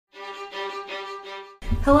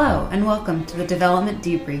Hello, and welcome to the Development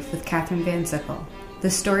Debrief with Katherine Van Sickle, the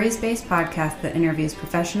stories-based podcast that interviews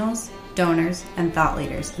professionals, donors, and thought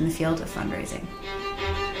leaders in the field of fundraising.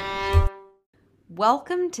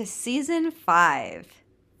 Welcome to Season 5.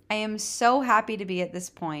 I am so happy to be at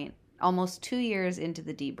this point, almost 2 years into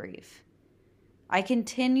the debrief. I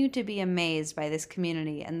continue to be amazed by this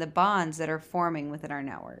community and the bonds that are forming within our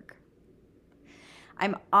network.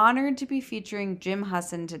 I'm honored to be featuring Jim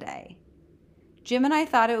Husson today. Jim and I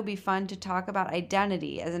thought it would be fun to talk about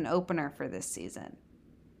identity as an opener for this season.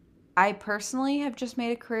 I personally have just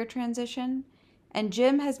made a career transition, and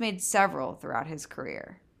Jim has made several throughout his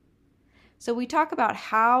career. So we talk about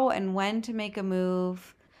how and when to make a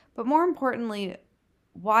move, but more importantly,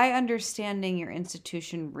 why understanding your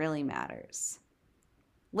institution really matters.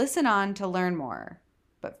 Listen on to learn more,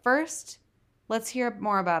 but first, let's hear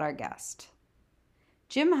more about our guest.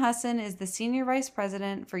 Jim Husson is the Senior Vice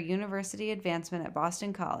President for University Advancement at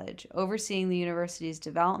Boston College, overseeing the university's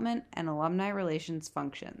development and alumni relations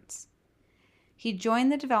functions. He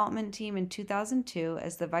joined the development team in 2002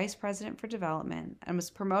 as the Vice President for Development and was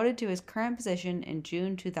promoted to his current position in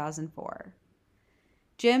June 2004.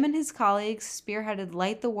 Jim and his colleagues spearheaded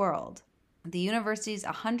Light the World, the university's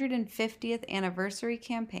 150th anniversary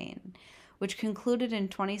campaign, which concluded in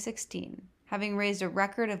 2016. Having raised a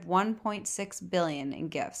record of $1.6 billion in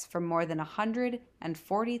gifts from more than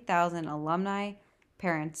 140,000 alumni,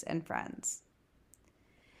 parents, and friends.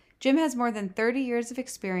 Jim has more than 30 years of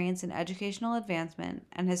experience in educational advancement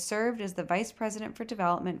and has served as the Vice President for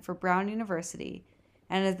Development for Brown University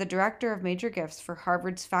and as the Director of Major Gifts for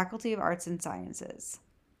Harvard's Faculty of Arts and Sciences.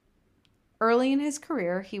 Early in his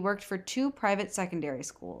career, he worked for 2 private secondary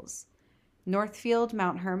schools, Northfield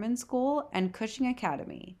Mount Hermon School and Cushing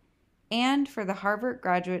Academy, and for the Harvard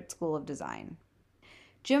Graduate School of Design.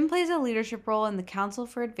 Jim plays a leadership role in the Council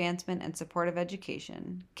for Advancement and Supportive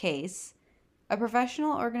Education, CASE, a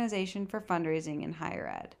professional organization for fundraising in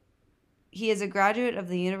higher ed. He is a graduate of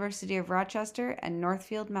the University of Rochester and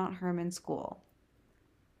Northfield Mount Hermon School.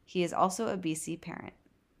 He is also a BC parent.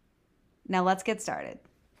 Now let's get started.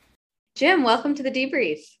 Jim, welcome to the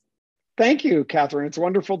debrief. Thank you, Katherine. It's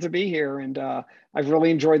wonderful to be here, and I've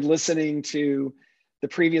really enjoyed listening to the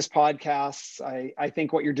previous podcasts. I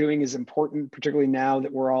think what you're doing is important, particularly now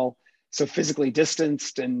that we're all so physically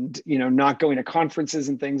distanced and not going to conferences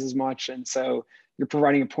and things as much. And so you're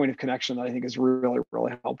providing a point of connection that I think is really,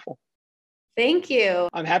 really helpful. Thank you.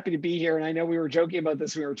 I'm happy to be here. And I know we were joking about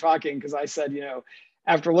this when we were talking, because I said,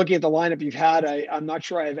 after looking at the lineup you've had, I'm not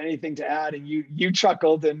sure I have anything to add. And you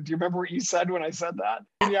chuckled. And do you remember what you said when I said that?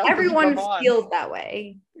 Everyone feels that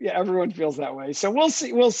way. Yeah, everyone feels that way. So we'll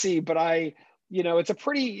see. But it's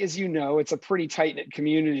a pretty tight-knit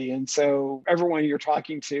community. And so everyone you're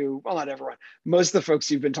talking to, well, not everyone, most of the folks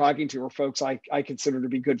you've been talking to are folks I consider to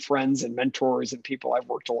be good friends and mentors and people I've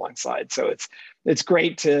worked alongside. So it's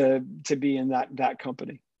great to be in that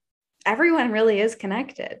company. Everyone really is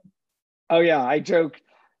connected. Oh yeah, I joke.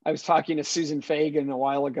 I was talking to Susan Fagan a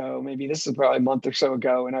while ago, maybe this is probably a month or so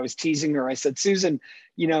ago, and I was teasing her. I said, Susan,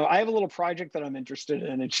 I have a little project that I'm interested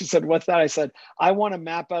in. And she said, what's that? I said, I want to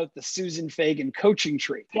map out the Susan Fagan coaching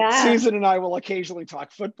tree. Yeah. Susan and I will occasionally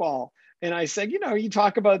talk football. And I said, you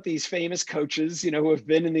talk about these famous coaches, who have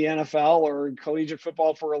been in the NFL or in collegiate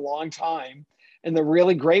football for a long time. And the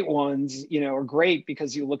really great ones, are great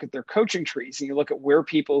because you look at their coaching trees and you look at where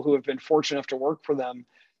people who have been fortunate enough to work for them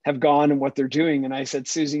have gone and what they're doing. And I said,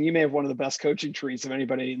 Susan, you may have one of the best coaching trees of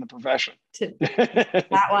anybody in the profession.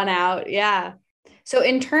 That one out. Yeah. So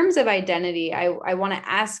in terms of identity, I want to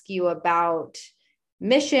ask you about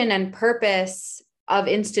mission and purpose of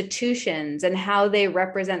institutions and how they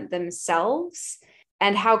represent themselves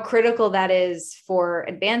and how critical that is for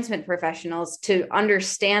advancement professionals to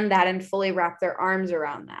understand that and fully wrap their arms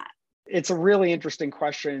around that. It's a really interesting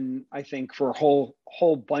question, I think, for a whole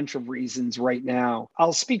bunch of reasons right now.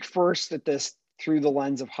 I'll speak first at this through the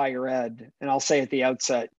lens of higher ed. And I'll say at the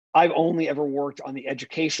outset, I've only ever worked on the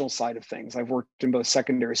educational side of things. I've worked in both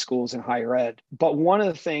secondary schools and higher ed. But one of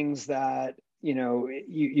the things that,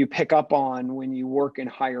 you pick up on when you work in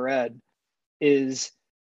higher ed is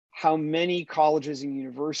how many colleges and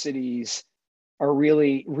universities are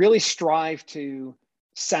really, really strive to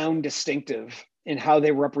sound distinctive in how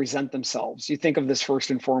they represent themselves. You think of this first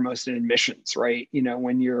and foremost in admissions, right?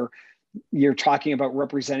 When you're talking about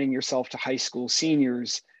representing yourself to high school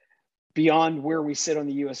seniors, beyond where we sit on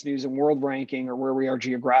the US News and World Ranking or where we are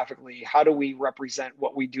geographically, how do we represent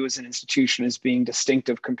what we do as an institution as being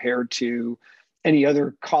distinctive compared to any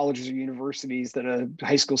other colleges or universities that a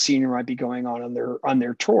high school senior might be going on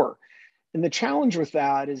their tour? And the challenge with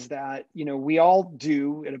that is that, we all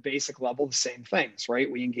do at a basic level the same things, right?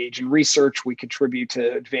 We engage in research, we contribute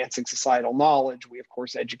to advancing societal knowledge, we of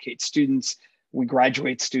course educate students, we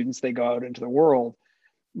graduate students, they go out into the world.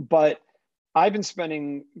 But I've been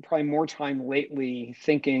spending probably more time lately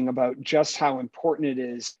thinking about just how important it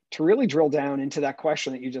is to really drill down into that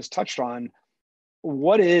question that you just touched on.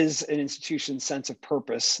 What is an institution's sense of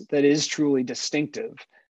purpose that is truly distinctive?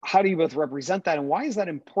 How do you both represent that, and why is that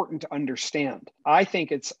important to understand? I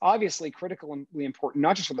think it's obviously critically important,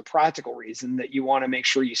 not just for the practical reason that you want to make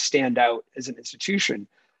sure you stand out as an institution,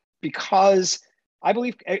 because I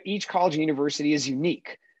believe each college and university is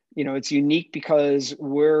unique. It's unique because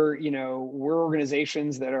we're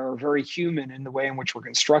organizations that are very human in the way in which we're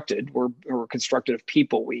constructed. We're constructed of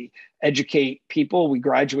people. We educate people. We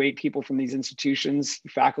graduate people from these institutions.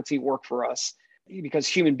 Faculty work for us. Because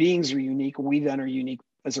human beings are unique, we then are unique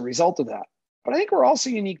as a result of that. But I think we're also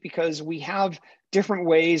unique because we have different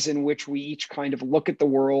ways in which we each kind of look at the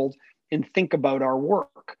world and think about our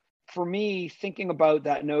work. For me, thinking about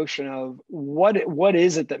that notion of what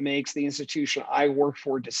is it that makes the institution I work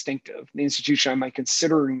for distinctive, the institution I might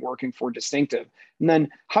considering working for distinctive, and then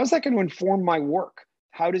how's that going to inform my work?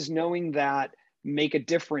 How does knowing that make a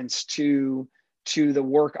difference to the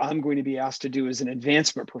work I'm going to be asked to do as an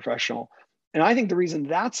advancement professional? And I think the reason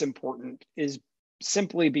that's important is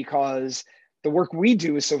simply because the work we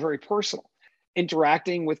do is so very personal.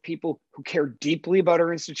 Interacting with people who care deeply about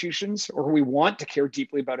our institutions, or who we want to care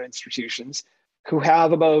deeply about institutions, who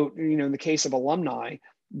have about, in the case of alumni,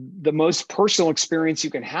 the most personal experience you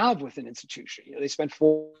can have with an institution. They spent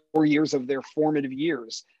 4 years of their formative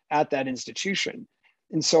years at that institution.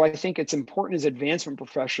 And so I think it's important as advancement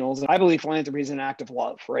professionals. And I believe philanthropy is an act of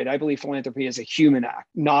love, right? I believe philanthropy is a human act,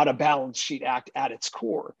 not a balance sheet act at its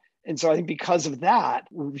core. And so I think because of that,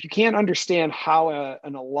 if you can't understand how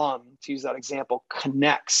an alum, to use that example,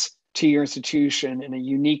 connects to your institution in a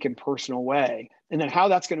unique and personal way, and then how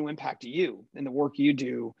that's going to impact you and the work you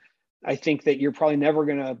do, I think that you're probably never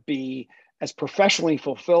going to be as professionally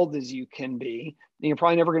fulfilled as you can be. And you're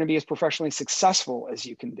probably never going to be as professionally successful as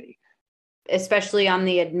you can be. Especially on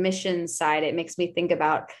the admissions side, it makes me think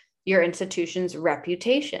about your institution's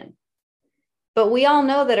reputation. But we all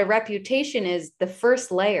know that a reputation is the first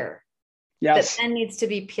layer. Yes. That then needs to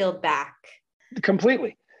be peeled back.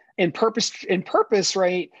 Completely. And purpose,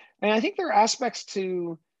 right? And I think there are aspects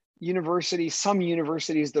to universities, some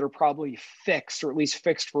universities that are probably fixed, or at least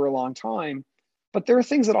fixed for a long time. But there are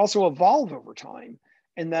things that also evolve over time.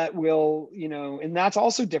 And that will, and that's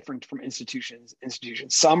also different from institutions.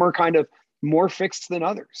 Some are kind of more fixed than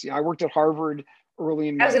others. I worked at Harvard early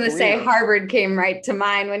in my career. I was going to say Harvard came right to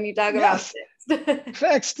mind when you talk about fixed.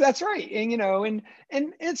 Fixed, that's right. And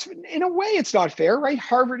it's, in a way, it's not fair, right?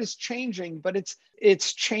 Harvard is changing, but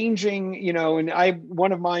it's changing, and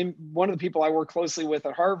one of the people I work closely with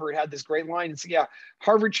at Harvard had this great line and said, yeah,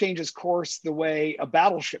 Harvard changes course the way a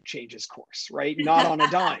battleship changes course, right? Not on a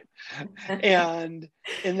dime. and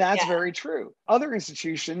that's very true. Other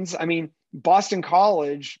institutions, Boston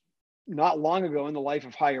College, not long ago in the life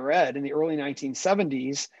of higher ed, in the early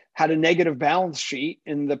 1970s, had a negative balance sheet.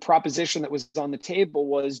 And the proposition that was on the table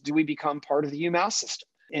was, do we become part of the UMass system?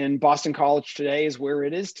 And Boston College today is where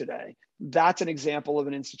it is today. That's an example of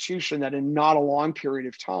an institution that in not a long period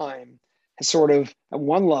of time has sort of, at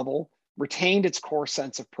one level, retained its core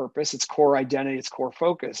sense of purpose, its core identity, its core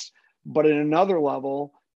focus, but at another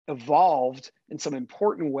level, evolved in some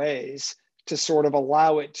important ways to sort of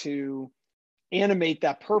allow it to animate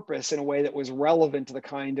that purpose in a way that was relevant to the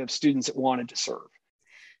kind of students it wanted to serve.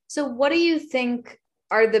 So what do you think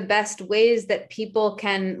are the best ways that people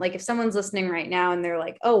can, like, if someone's listening right now and they're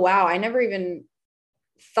like, oh, wow, I never even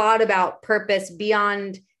thought about purpose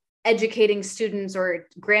beyond educating students or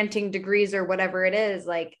granting degrees or whatever it is,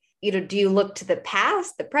 like, do you look to the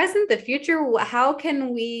past, the present, the future? How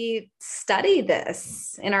can we study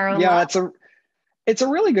this in our own lives? It's a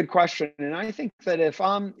really good question. And I think that if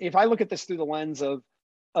I look at this through the lens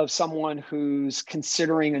of someone who's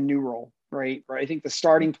considering a new role, right? I think the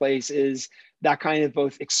starting place is that kind of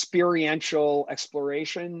both experiential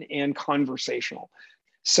exploration and conversational.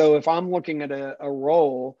 So if I'm looking at a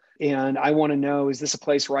role and I want to know, is this a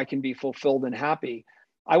place where I can be fulfilled and happy?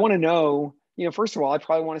 I want to know, first of all, I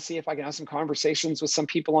probably want to see if I can have some conversations with some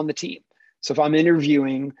people on the team. So if I'm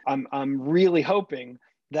interviewing, I'm really hoping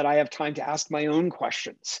that I have time to ask my own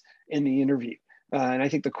questions in the interview. And I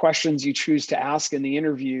think the questions you choose to ask in the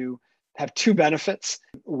interview have two benefits.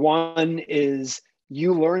 One is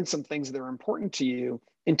you learn some things that are important to you.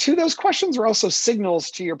 And two, those questions are also signals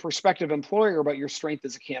to your prospective employer about your strength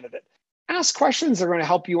as a candidate. ask questions that are going to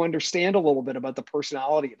help you understand a little bit about the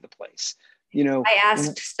personality of the place. I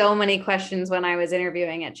asked so many questions when I was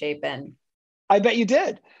interviewing at Chapin. I bet you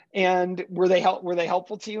did. And were they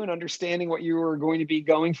helpful to you in understanding what you were going to be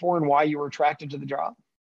going for and why you were attracted to the job?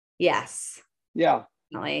 Yes. Yeah.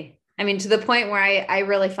 Definitely. I mean, to the point where I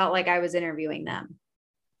really felt like I was interviewing them.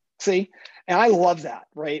 See, and I love that,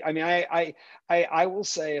 right? I mean, I will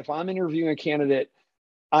say if I'm interviewing a candidate,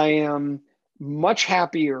 I am much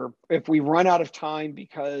happier if we run out of time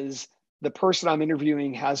because the person I'm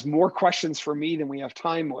interviewing has more questions for me than we have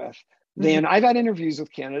time with. Then I've had interviews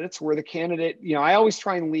with candidates where the candidate, I always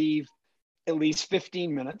try and leave at least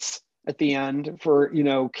 15 minutes at the end for,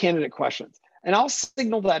 candidate questions. And I'll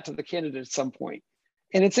signal that to the candidate at some point.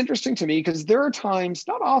 And it's interesting to me because there are times,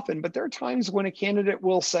 not often, but there are times when a candidate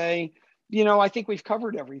will say, I think we've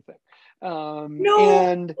covered everything. No.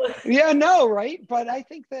 And yeah, no, right. But I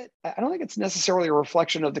don't think it's necessarily a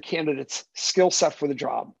reflection of the candidate's skill set for the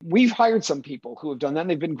job. We've hired some people who have done that and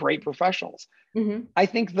they've been great professionals. I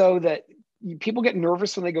think though that people get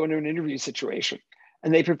nervous when they go into an interview situation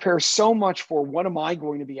and they prepare so much for what am I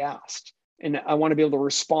going to be asked? And I want to be able to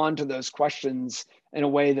respond to those questions in a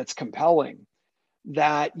way that's compelling,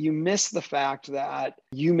 that you miss the fact that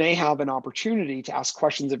you may have an opportunity to ask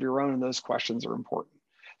questions of your own, and those questions are important.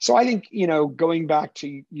 So I think, going back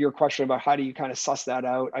to your question about how do you kind of suss that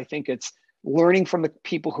out, I think it's learning from the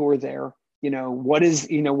people who are there. What is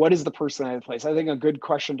the personality of the place? I think a good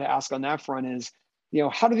question to ask on that front is,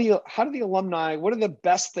 how do the alumni, what are the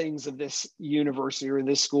best things of this university or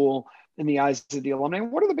this school in the eyes of the alumni?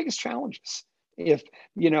 What are the biggest challenges? If,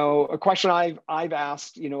 a question I've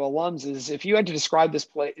asked, alums is, if you had to describe this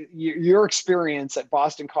place, your experience at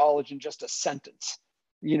Boston College in just a sentence,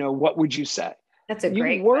 what would you say? That's a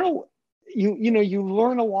great question. You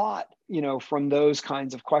learn a lot, from those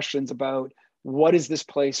kinds of questions about what is this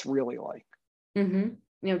place really like?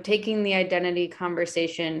 Taking the identity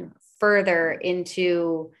conversation further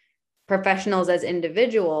into professionals as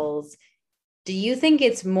individuals, do you think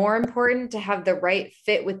it's more important to have the right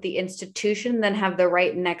fit with the institution than have the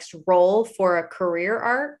right next role for a career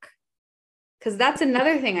arc? Because that's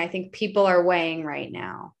another thing I think people are weighing right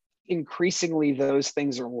now. Increasingly, those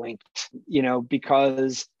things are linked,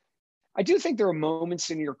 because I do think there are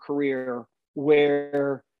moments in your career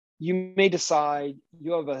where you may decide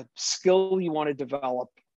you have a skill you want to develop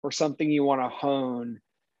or something you want to hone,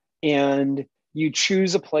 and you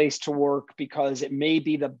choose a place to work because it may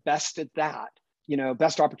be the best at that,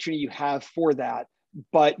 best opportunity you have for that,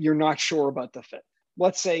 but you're not sure about the fit.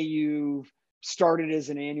 Let's say you've started as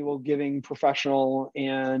an annual giving professional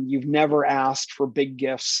and you've never asked for big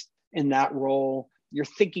gifts in that role. You're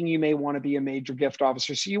thinking you may want to be a major gift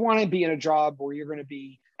officer. So you want to be in a job where you're going to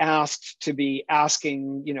be asked to be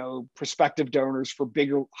asking, prospective donors for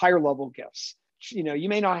bigger, higher level gifts. You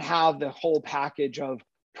may not have the whole package of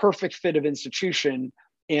perfect fit of institution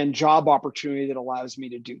and job opportunity that allows me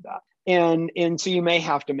to do that. And so you may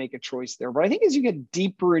have to make a choice there. But I think as you get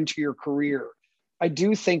deeper into your career, I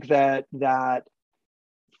do think that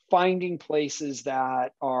finding places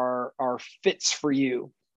that are fits for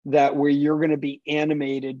you, that where you're going to be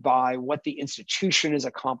animated by what the institution is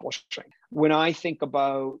accomplishing. When I think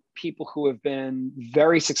about people who have been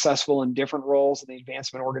very successful in different roles in the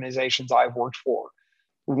advancement organizations I've worked for,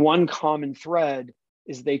 one common thread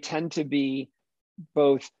is they tend to be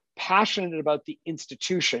both passionate about the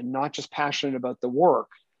institution, not just passionate about the work.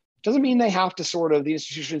 Doesn't mean they have to the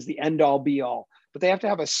institution is the end all be all, but they have to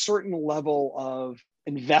have a certain level of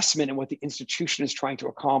investment in what the institution is trying to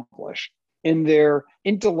accomplish. And they're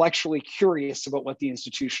intellectually curious about what the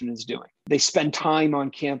institution is doing. They spend time on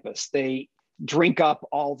campus. They drink up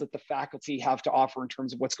all that the faculty have to offer in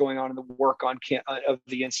terms of what's going on in the work of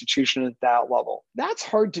the institution at that level. That's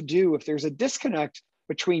hard to do if there's a disconnect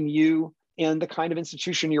between you and the kind of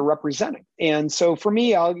institution you're representing. And so for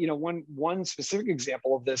me, one specific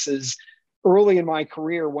example of this is early in my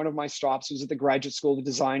career, one of my stops was at the Graduate School of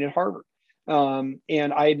Design at Harvard.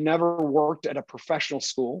 And I had never worked at a professional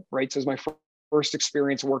school, right? So it was my first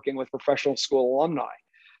experience working with professional school alumni.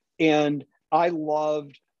 And I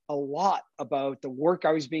loved a lot about the work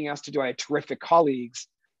I was being asked to do. I had terrific colleagues,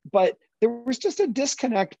 but there was just a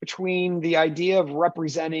disconnect between the idea of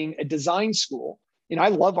representing a design school. I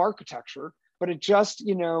love architecture, but it just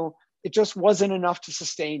wasn't enough to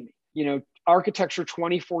sustain me. Architecture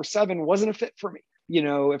 24/7 wasn't a fit for me.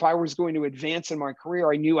 If I was going to advance in my career,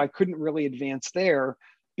 I knew I couldn't really advance there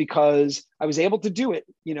because I was able to do it,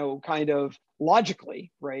 kind of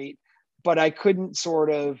logically, right? But I couldn't sort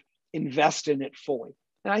of invest in it fully.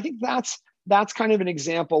 And I think that's kind of an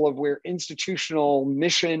example of where institutional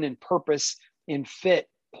mission and purpose and fit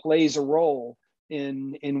plays a role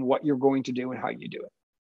in what you're going to do and how you do it.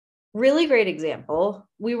 Really great example.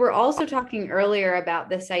 We were also talking earlier about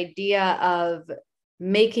this idea of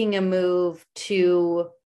making a move to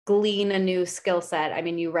glean a new skill set. I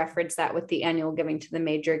mean, you referenced that with the annual giving to the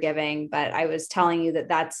major giving, but I was telling you that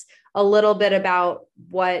that's a little bit about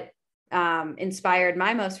what inspired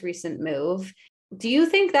my most recent move. Do you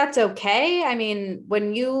think that's okay? I mean,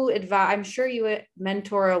 when you advise, I'm sure you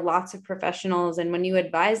mentor lots of professionals, and when you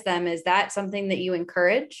advise them, is that something that you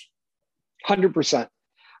encourage? 100%.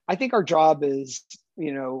 I think our job is,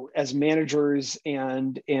 as managers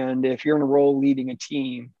and if you're in a role leading a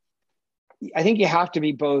team, I think you have to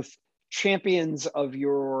be both champions of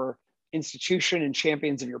your institution and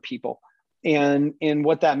champions of your people. And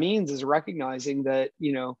what that means is recognizing that,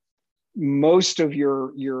 most of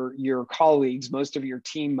your colleagues, most of your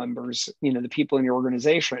team members, the people in your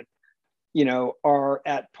organization, are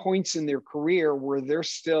at points in their career where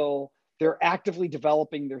they're actively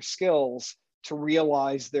developing their skills to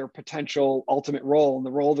realize their potential ultimate role, and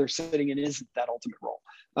the role they're sitting in isn't that ultimate role.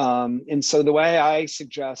 And so the way I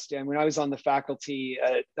suggest, and when I was on the faculty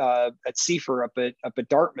at CFER up at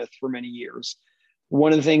Dartmouth for many years,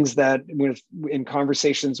 one of the things that in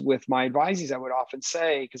conversations with my advisees, I would often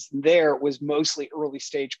say, because there it was mostly early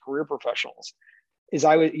stage career professionals, is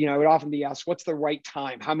I would often be asked, what's the right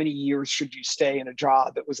time? How many years should you stay in a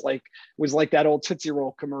job? It was like that old Tootsie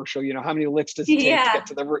Roll commercial, how many licks does it take to get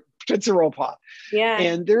to the Tootsie Roll pot? Yeah.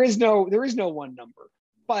 And there is no one number.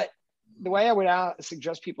 But the way I would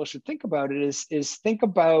suggest people should think about it is think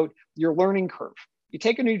about your learning curve. You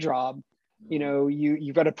take a new job,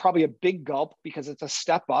 you've got probably a big gulp because it's a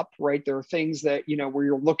step up, right? There are things that, where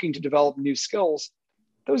you're looking to develop new skills.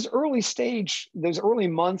 Those early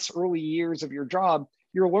months, early years of your job,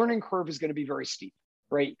 your learning curve is going to be very steep,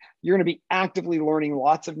 right? You're going to be actively learning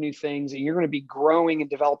lots of new things, and you're going to be growing and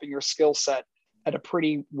developing your skill set at a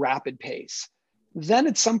pretty rapid pace. Then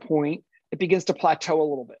at some point, it begins to plateau a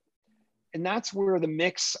little bit. And that's where the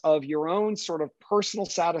mix of your own sort of personal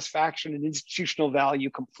satisfaction and institutional value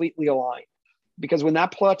completely align. Because when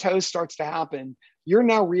that plateau starts to happen, you're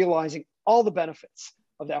now realizing all the benefits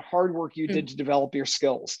of that hard work you did to develop your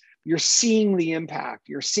skills. You're seeing the impact.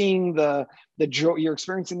 You're seeing the joy. You're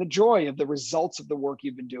experiencing the joy of the results of the work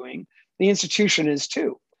you've been doing. The institution is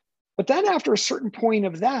too. But then after a certain point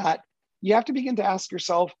of that, you have to begin to ask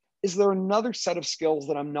yourself, is there another set of skills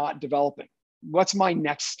that I'm not developing? What's my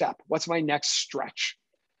next step? What's my next stretch?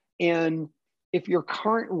 And if your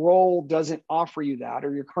current role doesn't offer you that,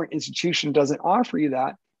 or your current institution doesn't offer you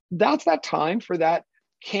that, that's that time for that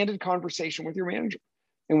candid conversation with your manager,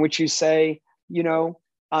 in which you say,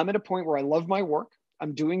 I'm at a point where I love my work,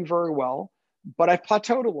 I'm doing very well, but I've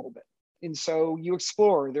plateaued a little bit. And so you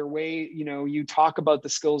explore their way, you talk about the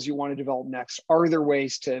skills you want to develop next. Are there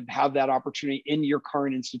ways to have that opportunity in your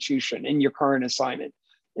current institution, in your current assignment?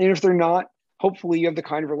 And if they're not, hopefully you have the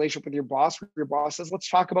kind of relationship with your boss where your boss says, let's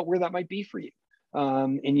talk about where that might be for you.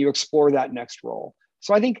 And you explore that next role.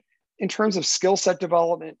 So I think in terms of skill set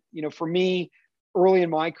development, for me, early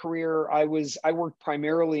in my career, I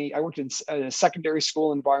worked in a secondary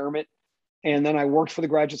school environment. And then I worked for the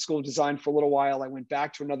Graduate School of Design for a little while. I went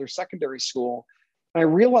back to another secondary school. And I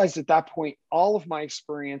realized at that point, all of my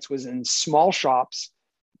experience was in small shops,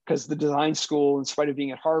 because the design school, in spite of being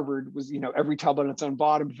at Harvard, was, every tub on its own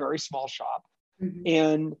bottom, very small shop,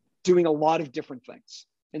 and doing a lot of different things.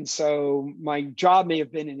 And so my job may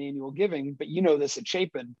have been in annual giving, but this at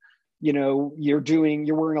Chapin, you're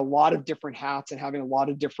wearing a lot of different hats and having a lot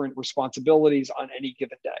of different responsibilities on any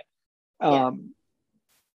given day.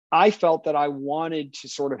 I felt that I wanted to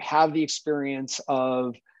sort of have the experience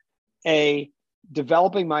of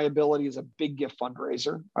developing my ability as a big gift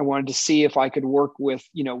fundraiser. I wanted to see if I could work with,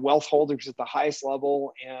 wealth holders at the highest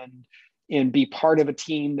level and be part of a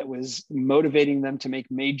team that was motivating them to make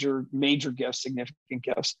major gifts, significant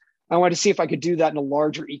gifts. I wanted to see if I could do that in a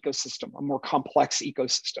larger ecosystem, a more complex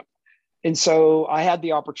ecosystem. And so I had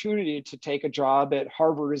the opportunity to take a job at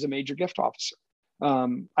Harvard as a major gift officer.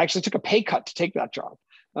 I actually took a pay cut to take that job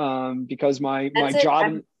because my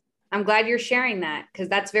job. I'm glad you're sharing that, because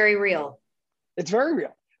that's very real. It's very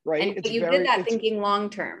real, right? And you did that thinking long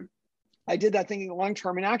term. I did that thinking long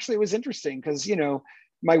term, and actually, it was interesting because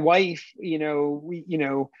my wife, we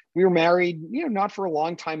were married, not for a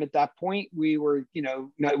long time at that point. We were,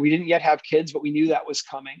 we didn't yet have kids, but we knew that was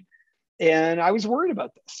coming. And I was worried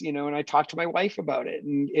about this, and I talked to my wife about it.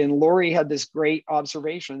 And Lori had this great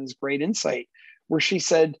observation, this great insight, where she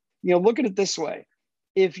said, look at it this way.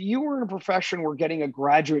 If you were in a profession where getting a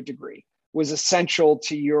graduate degree was essential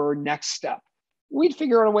to your next step, we'd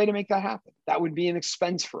figure out a way to make that happen. That would be an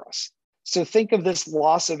expense for us. So think of this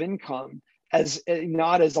loss of income as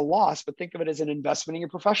not as a loss, but think of it as an investment in your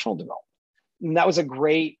professional development. And that was a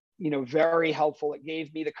great, very helpful. It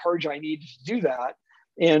gave me the courage I needed to do that.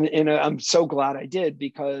 And I'm so glad I did,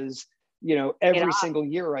 because, every single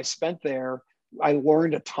year I spent there, I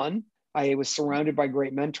learned a ton. I was surrounded by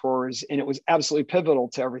great mentors, and it was absolutely pivotal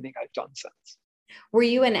to everything I've done since. Were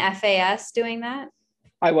you in FAS doing that?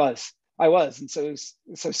 I was. And so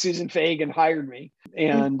Susan Fagan hired me,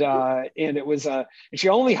 and it was and she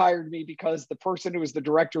only hired me because the person who was the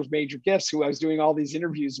director of major gifts, who I was doing all these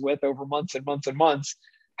interviews with over months and months and months,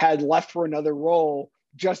 had left for another role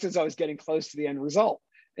just as I was getting close to the end result.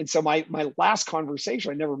 And so my last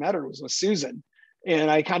conversation, I never met her, was with Susan,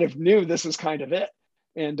 and I kind of knew this was kind of it.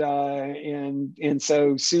 And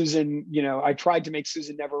so Susan, I tried to make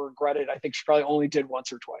Susan never regret it. I think she probably only did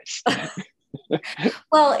once or twice.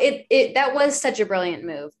 Well, it that was such a brilliant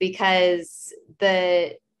move, because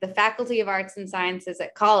the Faculty of Arts and Sciences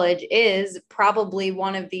at college is probably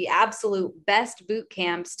one of the absolute best boot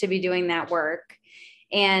camps to be doing that work.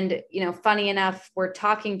 And, funny enough, we're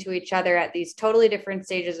talking to each other at these totally different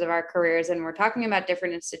stages of our careers, and we're talking about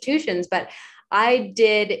different institutions, but I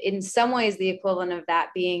did in some ways the equivalent of that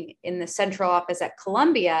being in the central office at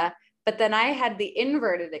Columbia. But then I had the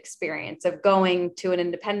inverted experience of going to an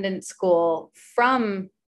independent school from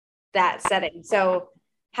that setting. So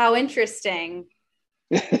how interesting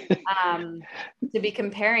to be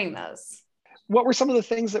comparing those. What were some of the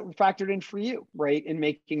things that factored in for you, right, in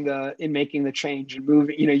making the change and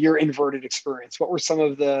moving, your inverted experience? What were some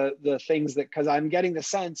of the things that, because I'm getting the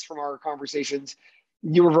sense from our conversations,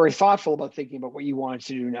 you were very thoughtful about thinking about what you wanted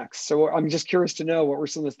to do next. So I'm just curious to know, what were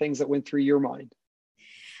some of the things that went through your mind?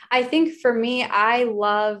 I think for me, I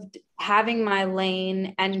loved having my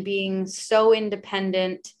lane and being so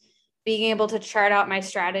independent, being able to chart out my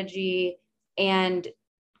strategy and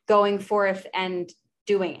going forth and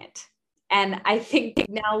doing it. And I think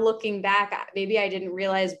now looking back, maybe I didn't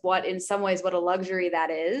realize in some ways, what a luxury that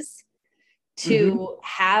is, to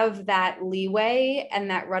have that leeway and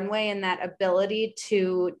that runway and that ability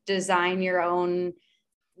to design your own,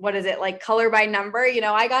 what is it, like color by number?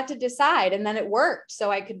 I got to decide, and then it worked.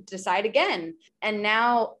 So I could decide again. And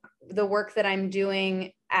now the work that I'm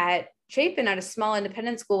doing at Chapin, at a small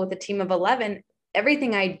independent school with a team of 11,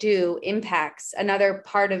 everything I do impacts another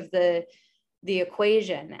part of the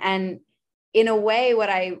equation. And in a way, what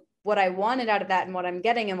I wanted out of that and what I'm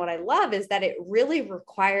getting and what I love is that it really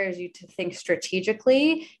requires you to think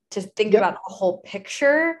strategically, to think about the whole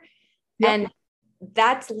picture. And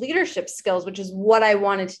that's leadership skills, which is what I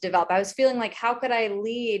wanted to develop. I was feeling like, how could I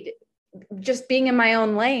lead just being in my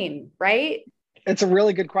own lane, right? It's a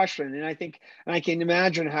really good question. And I can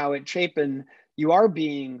imagine how at Chapin, you are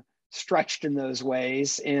being stretched in those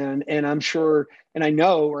ways. And I'm sure, and I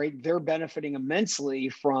know, right, they're benefiting immensely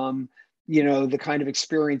from, the kind of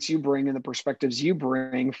experience you bring and the perspectives you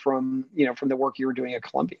bring from the work you were doing at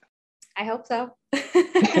Columbia. I hope so.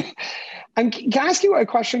 Can I ask you a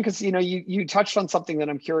question? Because you touched on something that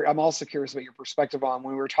I'm curious. I'm also curious about your perspective on,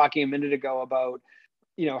 when we were talking a minute ago about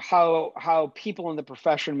how people in the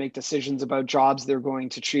profession make decisions about jobs they're going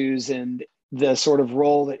to choose, and the sort of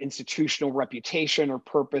role that institutional reputation or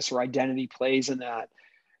purpose or identity plays in that.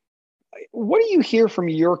 What do you hear from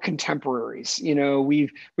your contemporaries?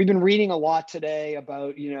 We've been reading a lot today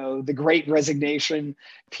about, the Great Resignation,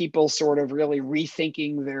 people sort of really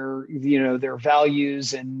rethinking their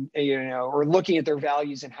values and, or looking at their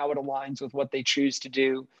values and how it aligns with what they choose to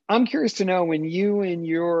do. I'm curious to know, when you and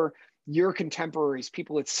your contemporaries,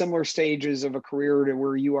 people at similar stages of a career to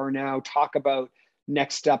where you are now, talk about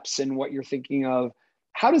next steps and what you're thinking of,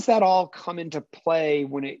 how does that all come into play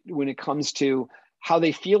when it comes to how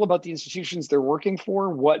they feel about the institutions they're working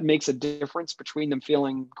for, what makes a difference between them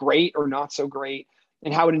feeling great or not so great,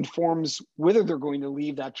 and how it informs whether they're going to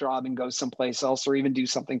leave that job and go someplace else or even do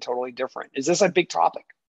something totally different? Is this a big topic?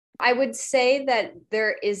 I would say that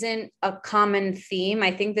there isn't a common theme.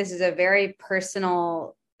 I think this is a very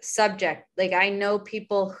personal subject. Like, I know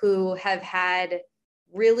people who have had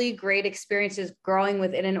really great experiences growing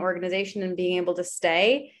within an organization and being able to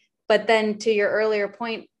stay. But then, to your earlier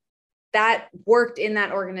point, that worked in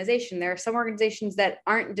that organization. There are some organizations that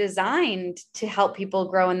aren't designed to help people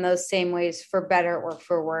grow in those same ways, for better or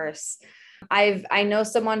for worse. I know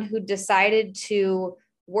someone who decided to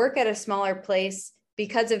work at a smaller place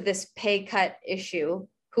because of this pay cut issue,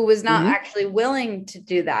 who was not actually willing to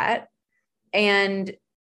do that. And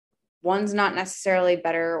one's not necessarily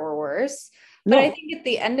better or worse. But I think at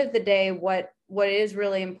the end of the day, what is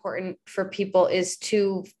really important for people is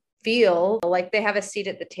to feel like they have a seat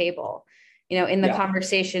at the table, in the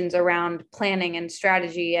conversations around planning and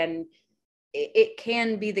strategy and it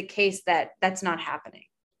can be the case that that's not happening.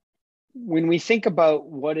 When we think about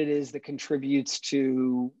what it is that contributes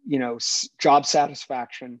to, job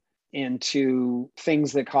satisfaction and to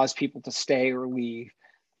things that cause people to stay or leave,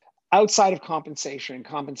 outside of compensation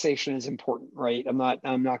is important, right? I'm not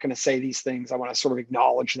going to say these things. I want to sort of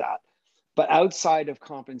acknowledge that. But outside of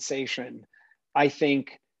compensation, I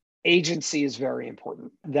think agency is very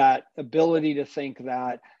important. That ability to think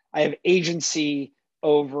that I have agency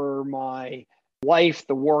over my life,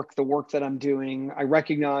 the work that I'm doing. I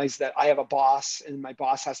recognize that I have a boss and my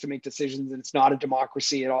boss has to make decisions, and it's not a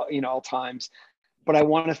democracy at all times. But I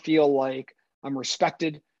want to feel like I'm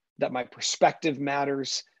respected, that my perspective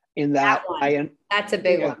matters, in that that's a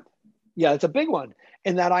big one. Yeah, it's a big one.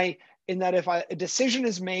 And that if a decision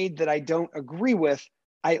is made that I don't agree with,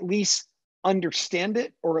 I at least understand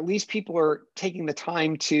it, or at least people are taking the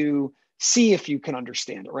time to see if you can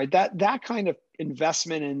understand it, right? That kind of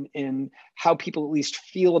investment in how people at least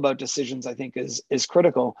feel about decisions, I think is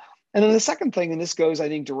critical. And then the second thing, and this goes, I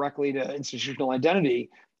think, directly to institutional identity,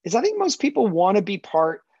 is I think most people want to be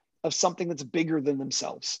part of something that's bigger than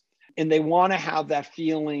themselves. And they want to have that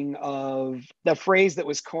feeling of that phrase that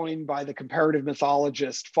was coined by the comparative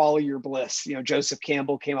mythologist, follow your bliss. Joseph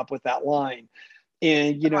Campbell came up with that line.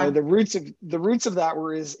 And, the roots of that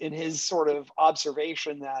were in his sort of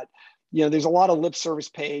observation that, there's a lot of lip service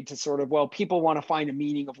paid to sort of, well, people want to find a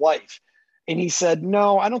meaning of life. And he said,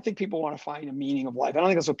 no, I don't think people want to find a meaning of life. I don't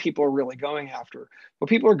think that's what people are really going after. What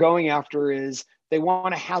people are going after is they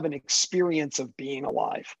want to have an experience of being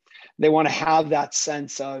alive. They want to have that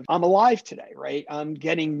sense of, I'm alive today, right? I'm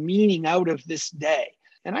getting meaning out of this day.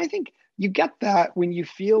 And I think you get that when you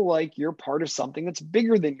feel like you're part of something that's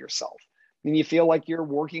bigger than yourself. When you feel like you're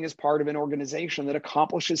working as part of an organization that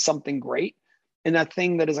accomplishes something great, and that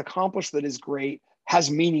thing that is accomplished that is great has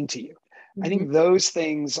meaning to you. Mm-hmm. I think those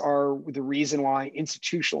things are the reason why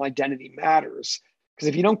institutional identity matters. Because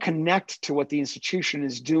if you don't connect to what the institution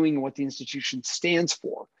is doing and what the institution stands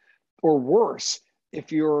for, or worse,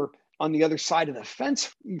 if you're on the other side of the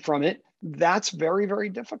fence from it, that's very, very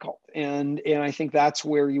difficult. And I think that's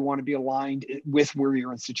where you want to be aligned with where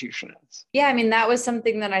your institution is. Yeah, I mean, that was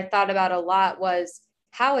something that I thought about a lot, was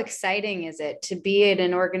how exciting is it to be in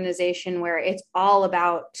an organization where it's all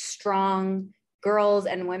about strong girls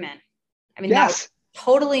and women? I mean, yes. That was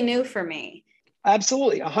totally new for me.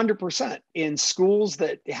 Absolutely, 100%. In schools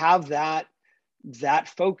that have that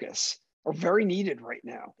focus are very needed right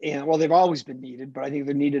now. And well, they've always been needed, but I think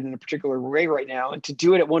they're needed in a particular way right now. And to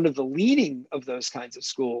do it at one of the leading of those kinds of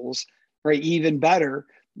schools, right, even better,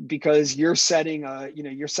 because you're setting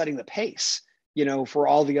the pace, for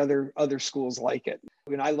all the other schools like it.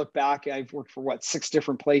 When I look back, I've worked for 6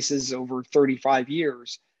 different places over 35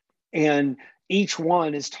 years. And each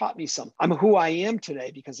one has taught me something. I'm who I am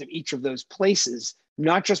today because of each of those places,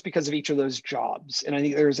 not just because of each of those jobs. And I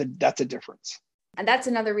think that's a difference. And that's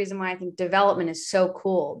another reason why I think development is so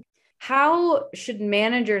cool. How should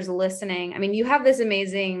managers listening? I mean, you have this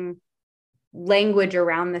amazing language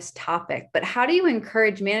around this topic, but how do you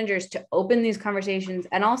encourage managers to open these conversations?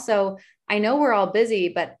 And also, I know we're all busy,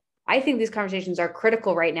 but I think these conversations are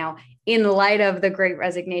critical right now in light of the Great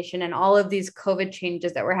Resignation and all of these COVID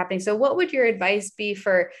changes that were happening. So what would your advice be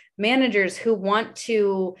for managers who want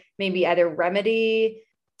to maybe either remedy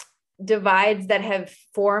divides that have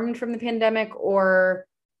formed from the pandemic or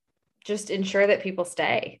just ensure that people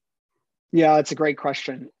stay? Yeah, it's a great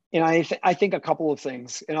question. And I think a couple of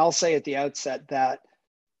things. And I'll say at the outset that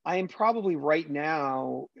I am probably right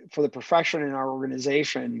now, for the profession in our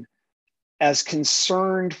organization, as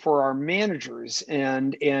concerned for our managers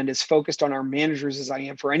and as focused on our managers as I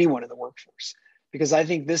am for anyone in the workforce. Because I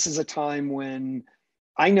think this is a time when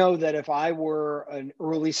I know that if I were an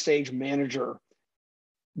early stage manager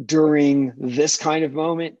during this kind of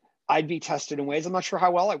moment, I'd be tested in ways I'm not sure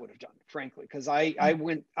how well I would have done, frankly, because I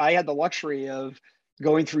had the luxury of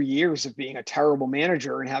going through years of being a terrible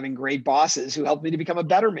manager and having great bosses who helped me to become a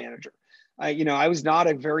better manager. I was not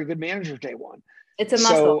a very good manager day one. It's a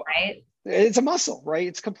muscle, right? It's a muscle, right?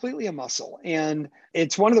 It's completely a muscle. And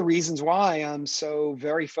it's one of the reasons why I'm so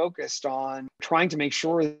very focused on trying to make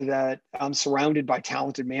sure that I'm surrounded by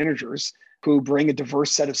talented managers who bring a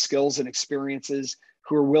diverse set of skills and experiences,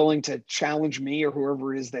 who are willing to challenge me or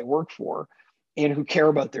whoever it is they work for, and who care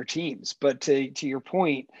about their teams. But to your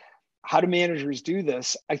point, how do managers do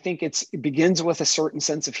this? I think it begins with a certain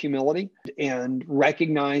sense of humility and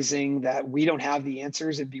recognizing that we don't have the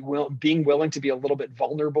answers, and being willing to be a little bit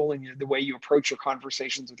vulnerable in the way you approach your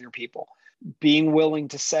conversations with your people. Being willing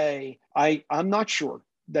to say, I'm not sure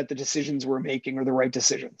that the decisions we're making are the right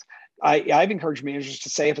decisions. I've encouraged managers to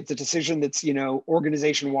say, if it's a decision that's,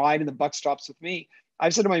 organization wide and the buck stops with me,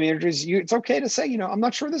 I've said to my managers, it's okay to say, I'm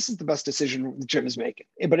not sure this is the best decision the gym is making,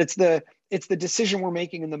 but it's the decision we're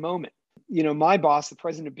making in the moment. My boss, the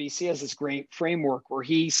president of BC, has this great framework where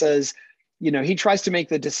he says, he tries to make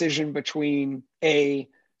the decision between a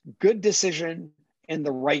good decision and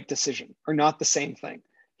the right decision are not the same thing.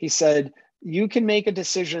 He said, you can make a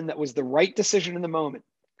decision that was the right decision in the moment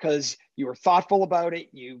because you were thoughtful about it,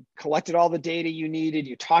 you collected all the data you needed,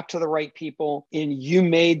 you talked to the right people, and you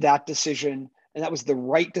made that decision, and that was the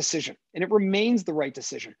right decision. And it remains the right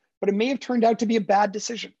decision, but it may have turned out to be a bad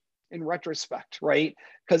decision in retrospect, right?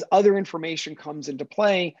 Because other information comes into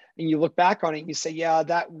play and you look back on it and you say, yeah,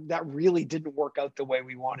 that really didn't work out the way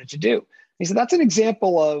we wanted to do. He said, that's an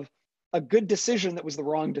example of a good decision that was the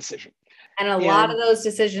wrong decision. And a lot of those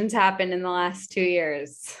decisions happened in the last 2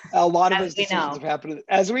 years. A lot of those decisions have happened,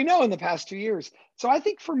 as we know, in the past 2 years. So I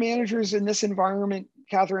think for managers in this environment,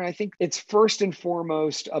 Catherine, I think it's first and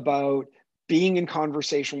foremost about being in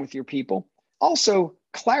conversation with your people. Also,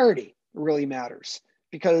 clarity really matters.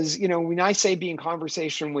 Because, when I say be in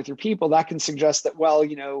conversation with your people, that can suggest that, well,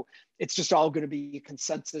 it's just all going to be a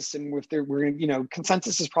consensus. And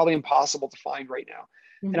consensus is probably impossible to find right now.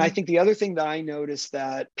 Mm-hmm. And I think the other thing that I notice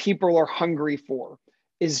that people are hungry for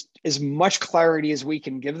is as much clarity as we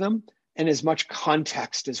can give them and as much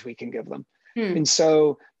context as we can give them. And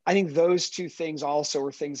so I think those two things also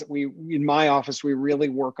are things that in my office, we really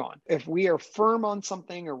work on. If we are firm on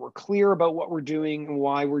something or we're clear about what we're doing and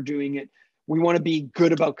why we're doing it, we want to be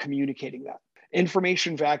good about communicating that.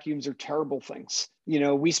 Information vacuums are terrible things.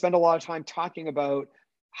 We spend a lot of time talking about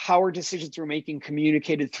how our decisions we're making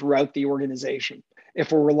communicated throughout the organization.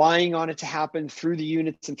 If we're relying on it to happen through the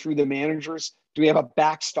units and through the managers, do we have a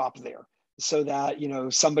backstop there so that,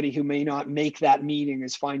 somebody who may not make that meeting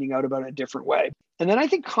is finding out about it a different way? And then I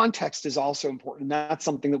think context is also important. That's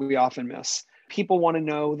something that we often miss. People want to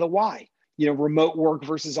know the why, remote work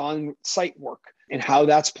versus on-site work and how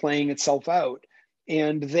that's playing itself out.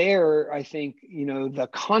 And there, I think, the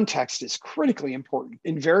context is critically important.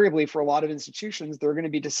 Invariably, for a lot of institutions, there are going to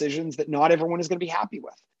be decisions that not everyone is going to be happy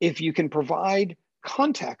with. If you can provide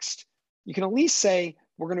context, you can at least say,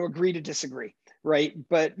 we're going to agree to disagree, right?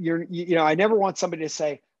 But I never want somebody to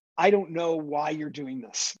say, I don't know why you're doing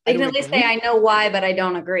this. They can at least say, I know why, but I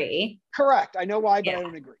don't agree. Correct. I know why, but I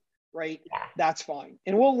don't agree. Right? Yeah. That's fine.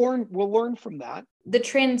 And we'll learn from that. The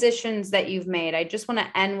transitions that you've made, I just want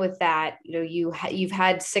to end with that. You've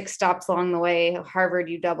had 6 stops along the way. Harvard,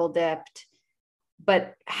 you double dipped,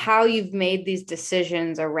 but how you've made these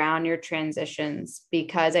decisions around your transitions,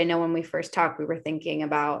 because I know when we first talked, we were thinking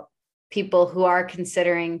about people who are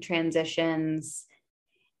considering transitions,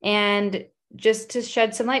 and just to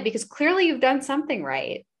shed some light, because clearly you've done something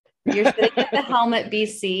right. You're sitting at the helm at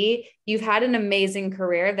BC. You've had an amazing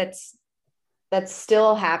career that's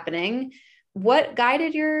still happening. What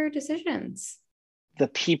guided your decisions? The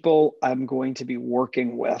people I'm going to be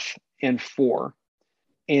working with and for,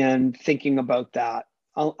 and thinking about that.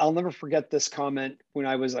 I'll never forget this comment when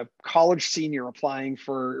I was a college senior applying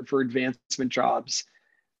for advancement jobs.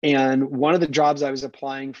 And one of the jobs I was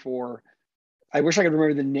applying for, I wish I could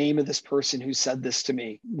remember the name of this person who said this to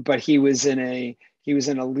me, but he was in a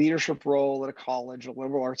leadership role at a college, a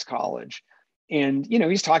liberal arts college. And,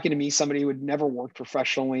 he's talking to me, somebody who had never worked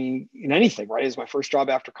professionally in anything, right? It was my first job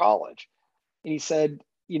after college. And he said,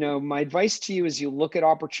 my advice to you is you look at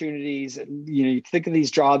opportunities and, you think of these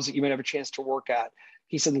jobs that you might have a chance to work at.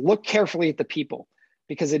 He said, look carefully at the people,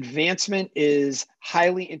 because advancement is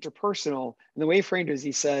highly interpersonal. And the way he framed it is,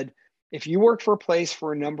 he said, if you work for a place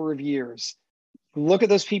for a number of years, look at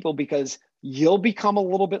those people, because you'll become a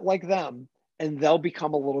little bit like them and they'll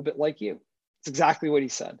become a little bit like you. It's exactly what he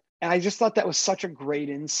said. And I just thought that was such a great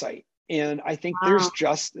insight. And I think there's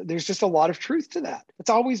just a lot of truth to that. It's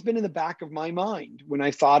always been in the back of my mind when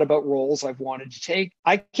I thought about roles I've wanted to take.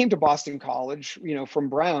 I came to Boston College, from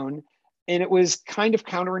Brown, and it was kind of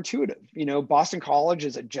counterintuitive. Boston College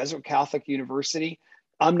is a Jesuit Catholic university.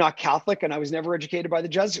 I'm not Catholic, and I was never educated by the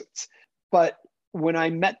Jesuits. But when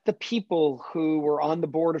I met the people who were on the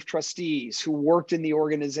board of trustees, who worked in the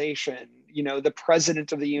organization, the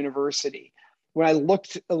president of the university, when I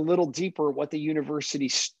looked a little deeper what the university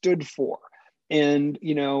stood for, and,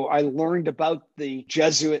 I learned about the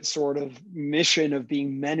Jesuit sort of mission of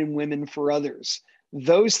being men and women for others,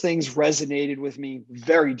 those things resonated with me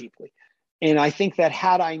very deeply. And I think that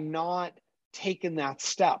had I not taken that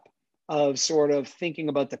step of sort of thinking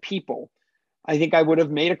about the people, I think I would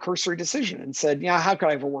have made a cursory decision and said, yeah, how could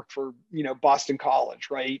I ever work for, Boston College,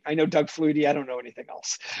 right? I know Doug Flutie, I don't know anything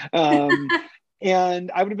else.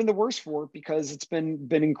 And I would have been the worst for it because it's been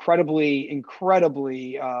incredibly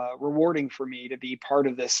rewarding for me to be part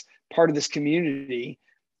of this community,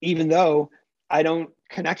 even though I don't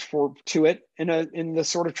connect to it in the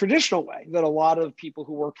sort of traditional way that a lot of people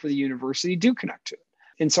who work for the university do connect to it.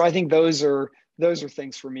 And so I think those are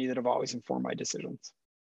things for me that have always informed my decisions.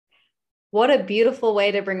 What a beautiful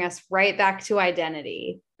way to bring us right back to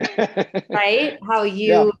identity. Right? How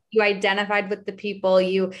Yeah. you identified with the people,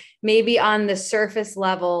 you maybe on the surface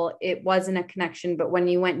level it wasn't a connection, but when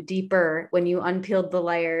you went deeper, when you unpeeled the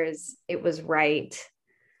layers, it was right.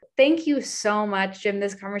 Thank you so much, Jim.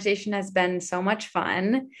 This conversation has been so much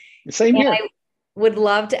fun. Same And here. I would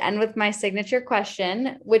love to end with my signature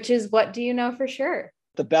question, which is, what do you know for sure?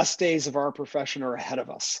 The best days of our profession are ahead of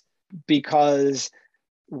us because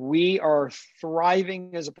we are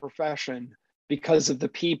thriving as a profession because of the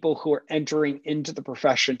people who are entering into the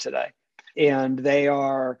profession today. And they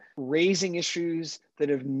are raising issues that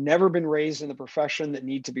have never been raised in the profession that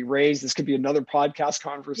need to be raised. This could be another podcast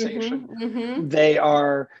conversation. They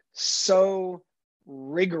are so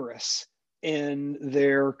rigorous in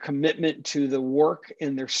their commitment to the work,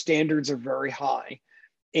 and their standards are very high.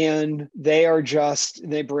 And they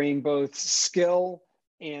bring both skill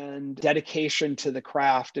and dedication to the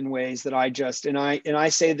craft in ways that I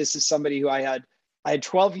say this as somebody who I had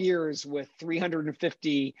 12 years with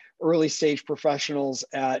 350 early stage professionals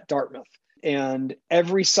at Dartmouth. And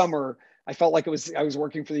every summer I felt like I was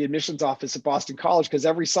working for the admissions office at Boston College, because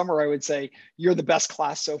every summer I would say, "You're the best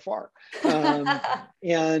class so far."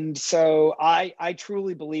 And so I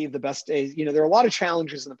truly believe the best days, there are a lot of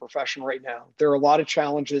challenges in the profession right now. There are a lot of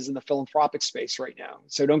challenges in the philanthropic space right now.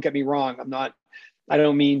 So don't get me wrong. I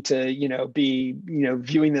don't mean to, be,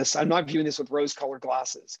 I'm not viewing this with rose colored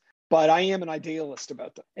glasses, but I am an idealist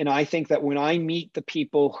about them. And I think that when I meet the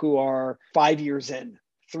people who are 5 years in,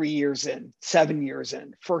 3 years in, 7 years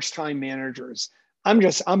in, first time managers,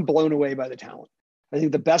 I'm blown away by the talent. I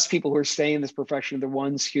think the best people who are staying in this profession are the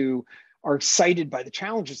ones who are excited by the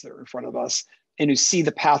challenges that are in front of us and who see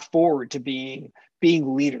the path forward to being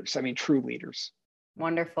leaders. I mean, true leaders.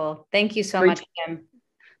 Wonderful. Thank you so much, Great. Jim.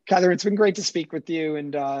 Catherine, it's been great to speak with you.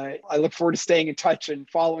 And I look forward to staying in touch and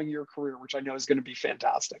following your career, which I know is going to be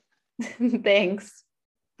fantastic. Thanks.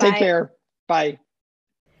 Take Bye. care. Bye.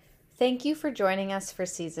 Thank you for joining us for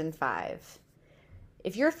season 5.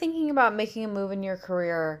 If you're thinking about making a move in your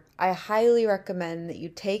career, I highly recommend that you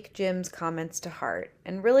take Jim's comments to heart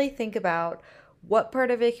and really think about what part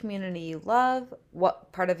of a community you love,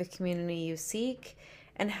 what part of a community you seek,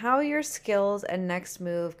 and how your skills and next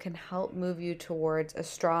move can help move you towards a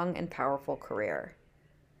strong and powerful career.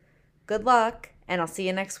 Good luck, and I'll see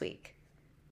you next week.